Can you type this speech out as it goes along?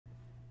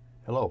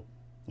Hello,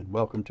 and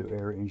welcome to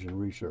Air Engine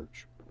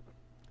Research.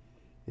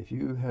 If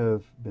you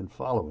have been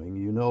following,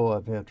 you know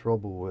I've had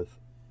trouble with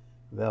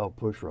valve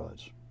push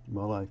rods.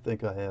 Well, I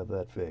think I have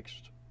that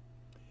fixed.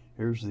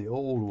 Here's the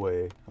old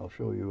way. I'll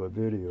show you a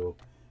video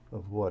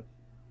of what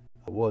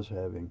I was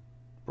having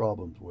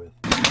problems with.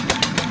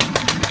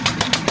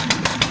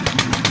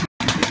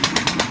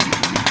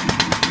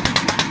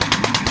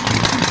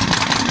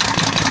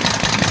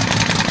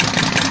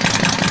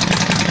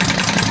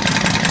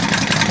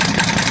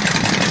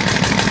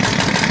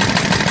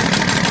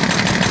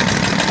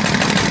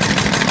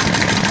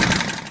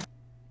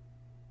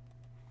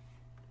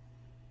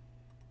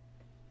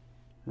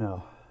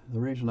 Now, the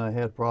reason I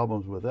had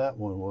problems with that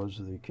one was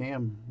the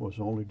cam was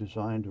only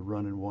designed to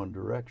run in one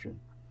direction,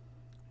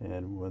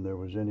 and when there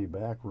was any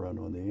back run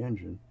on the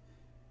engine,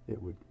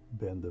 it would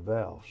bend the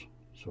valves,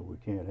 so we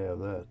can't have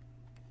that.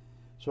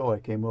 So I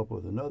came up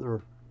with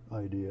another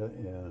idea,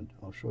 and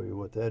I'll show you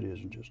what that is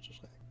in just a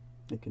sec.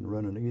 It can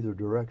run in either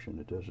direction.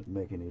 It doesn't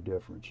make any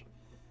difference,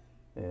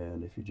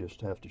 and if you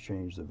just have to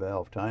change the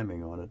valve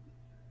timing on it,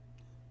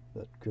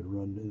 that could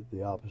run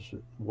the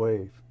opposite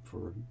way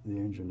for the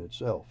engine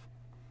itself.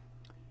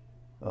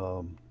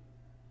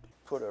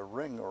 Put a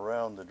ring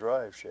around the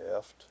drive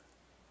shaft,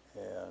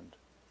 and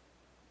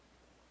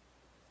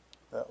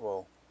that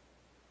will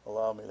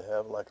allow me to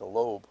have like a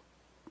lobe,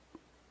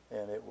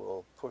 and it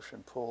will push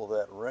and pull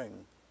that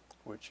ring,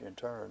 which in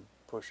turn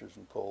pushes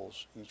and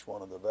pulls each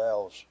one of the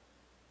valves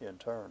in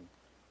turn.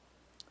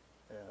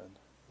 And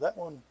that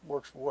one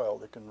works well.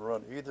 It can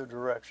run either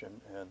direction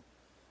and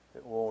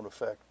it won't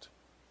affect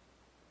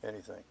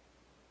anything.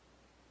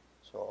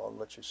 So I'll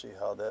let you see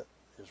how that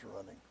is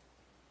running.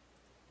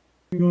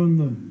 On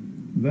the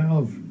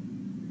valve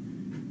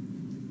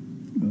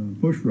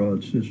push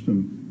rod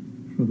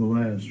system for the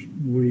last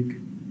week,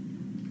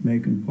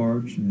 making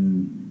parts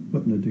and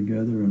putting it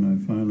together, and I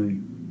finally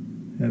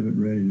have it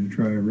ready to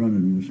try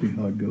running. We'll see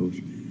how it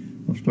goes.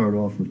 I'll start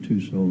off with 2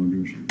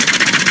 cylinders.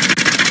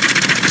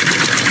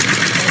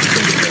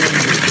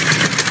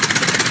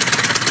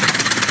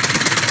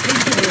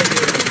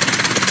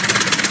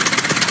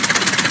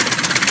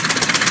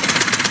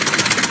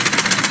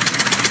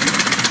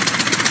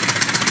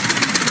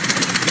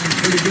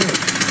 Pretty good.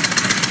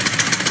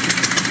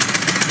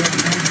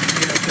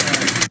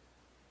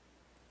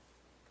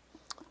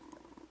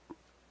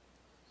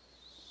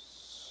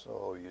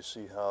 So you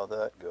see how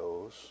that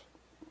goes.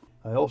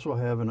 I also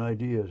have an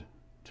idea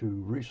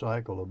to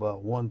recycle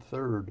about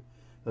 1/3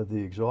 of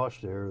the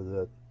exhaust air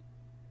that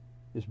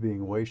is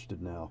being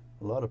wasted now.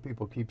 A lot of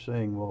people keep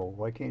saying, well,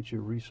 why can't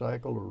you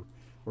recycle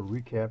or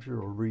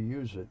recapture or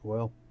reuse it?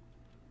 Well,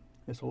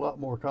 it's a lot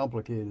more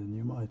complicated than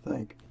you might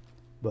think,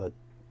 but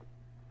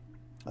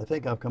I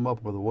think I've come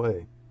up with a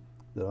way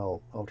that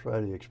I'll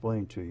try to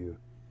explain to you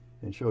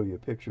and show you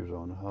pictures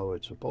on how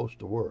it's supposed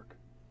to work.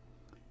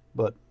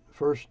 But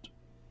first,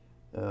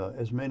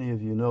 as many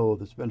of you know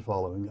that's been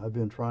following, I've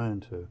been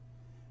trying to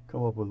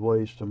come up with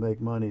ways to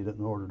make money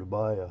in order to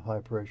buy a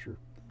high pressure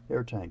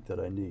air tank that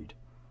I need.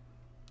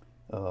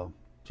 So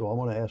I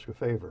want to ask a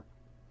favor.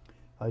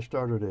 I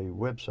started a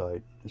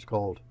website. It's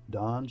called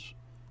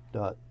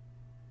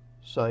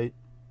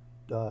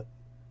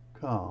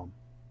dons.site.com,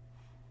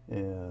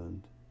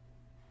 and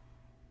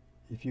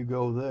if you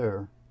go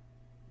there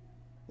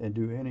and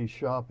do any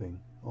shopping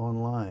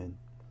online,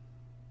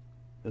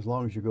 as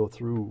long as you go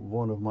through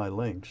one of my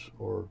links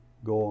or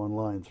go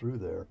online through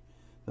there,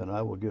 then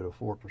I will get a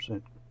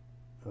 4%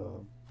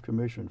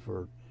 commission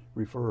for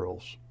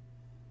referrals,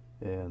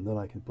 and then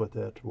I can put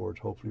that towards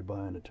hopefully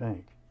buying a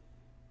tank.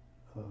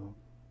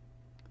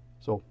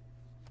 So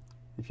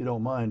if you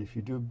don't mind, if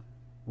you do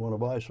want to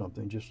buy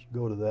something, just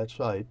go to that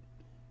site,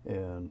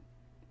 and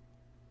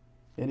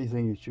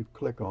anything that you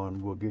click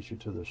on will get you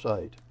to the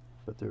site.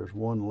 But there's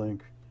one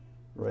link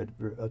right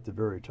at the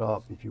very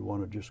top. If you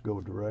want to just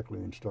go directly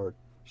and start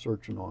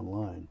searching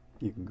online,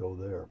 you can go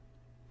there.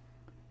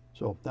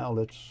 So now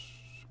let's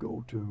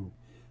go to,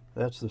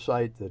 that's the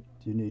site that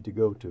you need to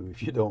go to,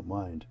 if you don't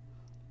mind.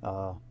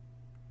 I'll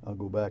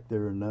go back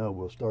there, and now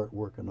we'll start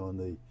working on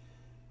the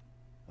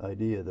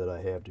idea that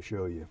I have to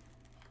show you.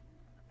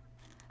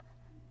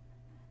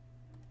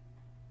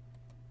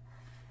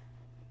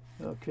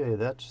 Okay,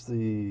 that's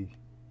the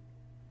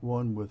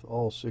one with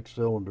all 6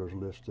 cylinders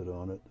listed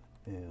on it,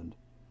 and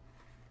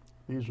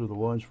these are the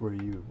ones where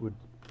you would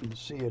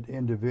see it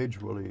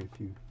individually if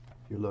you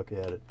look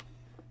at it.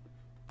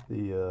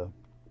 The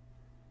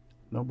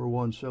number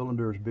 1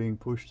 cylinder is being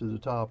pushed to the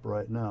top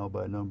right now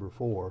by number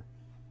 4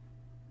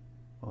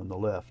 on the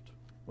left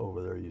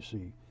over there, you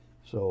see.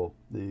 So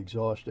the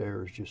exhaust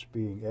air is just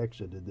being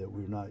exited that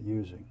we're not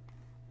using.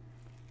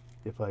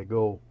 If I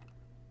go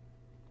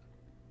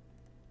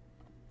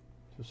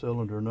to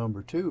cylinder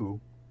number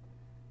 2,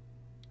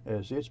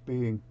 as it's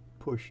being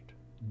pushed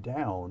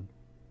down,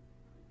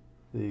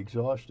 the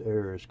exhaust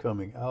air is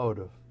coming out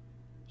of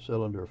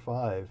cylinder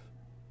 5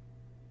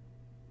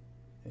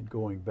 and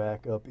going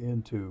back up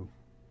into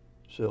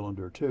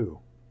cylinder 2.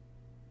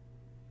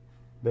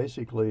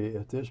 Basically,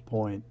 at this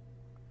point,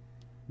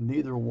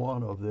 neither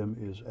one of them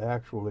is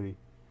actually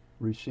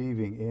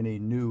receiving any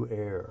new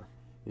air.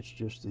 It's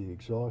just the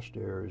exhaust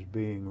air is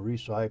being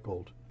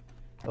recycled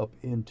up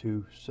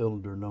into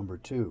cylinder number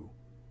 2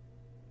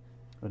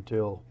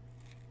 until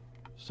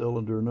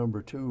cylinder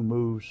number 2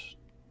 moves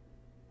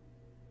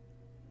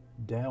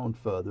down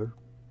further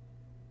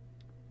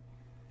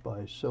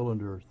by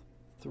cylinder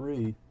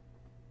 3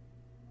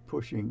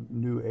 pushing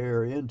new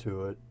air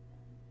into it.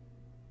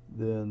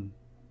 Then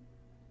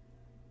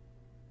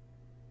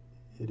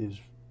it is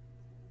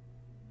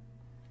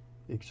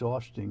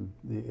exhausting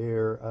the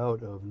air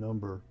out of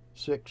number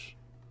 6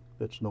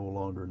 that's no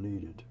longer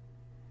needed.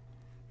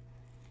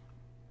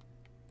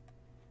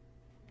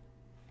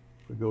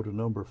 If we go to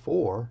number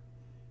 4,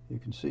 you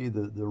can see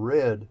that the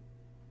red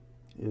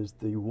is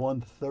the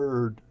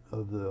 1/3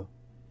 of the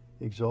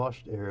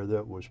exhaust air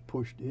that was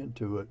pushed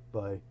into it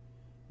by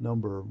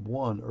number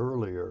 1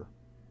 earlier.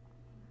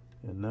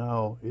 And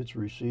now it's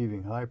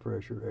receiving high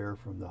pressure air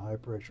from the high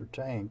pressure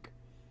tank,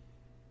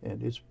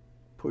 and it's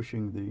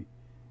pushing the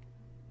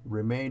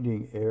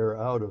remaining air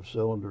out of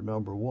cylinder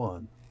number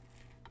 1.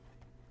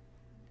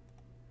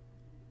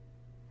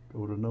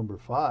 Go to number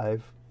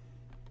 5,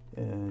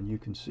 and you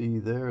can see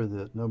there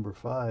that number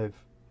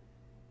 5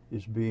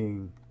 is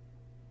being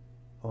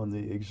on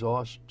the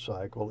exhaust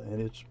cycle,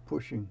 and it's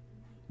pushing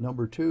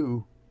number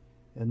 2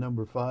 and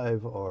number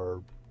 5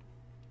 are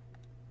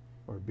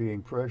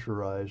being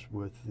pressurized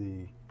with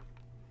the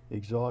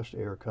exhaust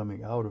air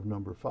coming out of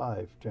number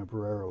 5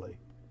 temporarily.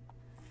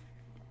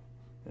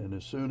 And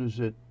as soon as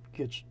it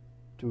gets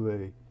to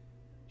a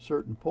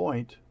certain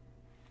point,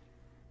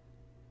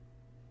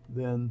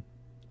 then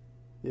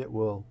it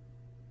will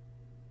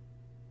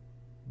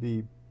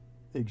be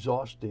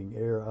exhausting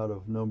air out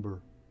of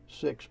number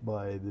 6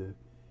 by the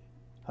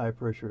high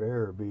pressure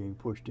air being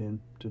pushed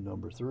into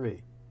number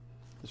 3.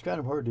 It's kind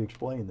of hard to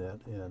explain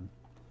that, and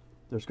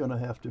there's going to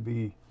have to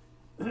be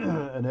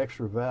an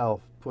extra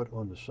valve put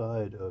on the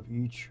side of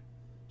each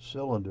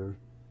cylinder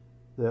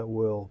that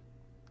will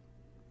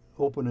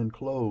open and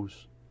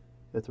close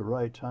at the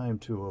right time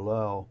to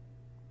allow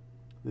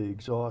the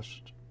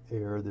exhaust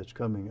air that's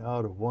coming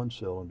out of one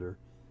cylinder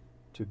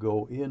to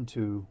go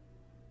into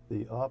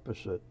the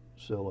opposite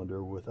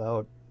cylinder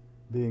without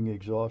being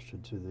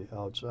exhausted to the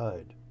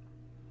outside.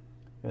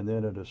 And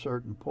then at a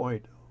certain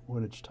point,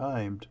 when it's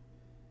timed,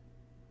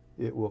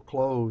 it will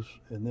close,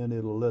 and then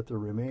it'll let the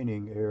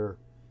remaining air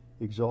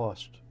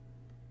exhaust,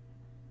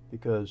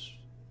 because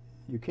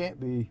you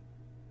can't be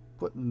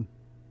putting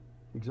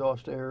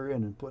exhaust air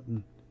in and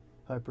putting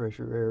high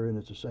pressure air in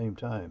at the same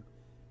time.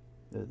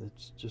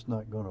 It's just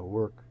not going to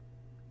work.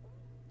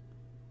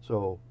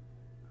 So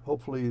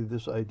hopefully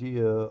this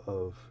idea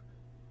of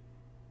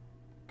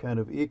kind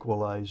of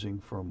equalizing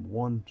from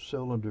one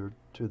cylinder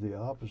to the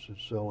opposite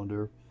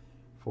cylinder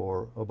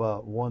for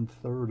about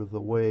 1/3 of the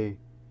way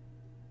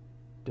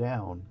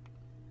down,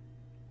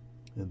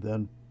 and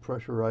then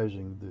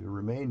pressurizing the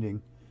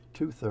remaining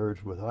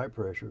 2/3 with high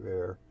pressure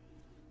air,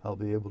 I'll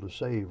be able to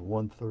save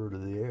 1/3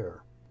 of the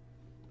air.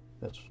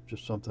 That's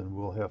just something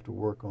we'll have to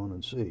work on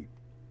and see.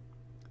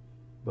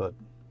 But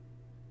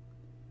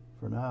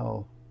for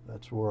now,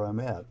 that's where I'm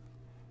at.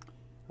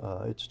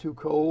 It's too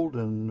cold,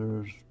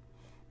 and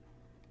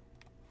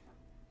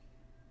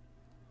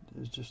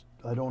it's just,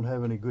 I don't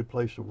have any good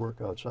place to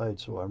work outside,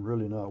 so I'm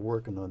really not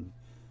working on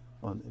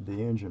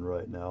the engine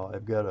right now.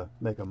 I've got to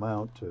make a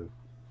mount to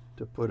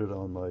put it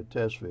on my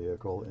test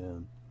vehicle,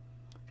 and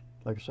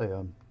like I say,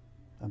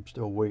 I'm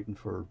still waiting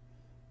for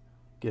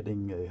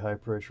getting a high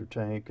pressure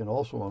tank, and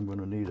also I'm going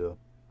to need a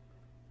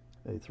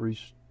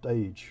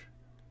 3-stage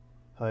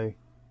high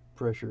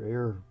pressure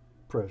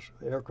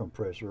air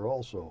compressor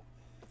also,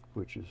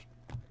 which is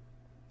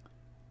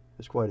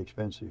quite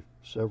expensive,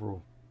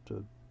 several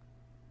to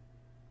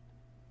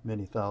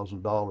many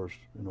 $1,000s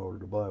in order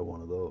to buy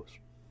one of those.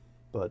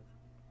 But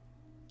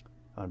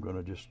I'm going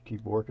to just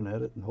keep working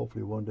at it, and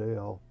hopefully one day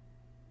I'll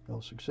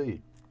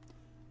succeed.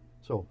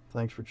 So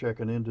thanks for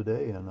checking in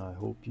today, and I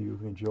hope you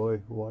enjoy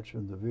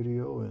watching the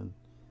video, and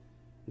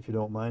if you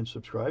don't mind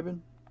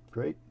subscribing,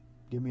 great.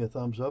 Give me a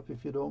thumbs up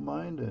if you don't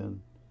mind,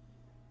 and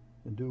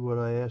do what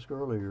I asked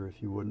earlier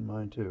if you wouldn't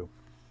mind too.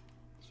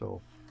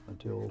 So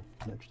until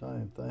next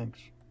time, thanks.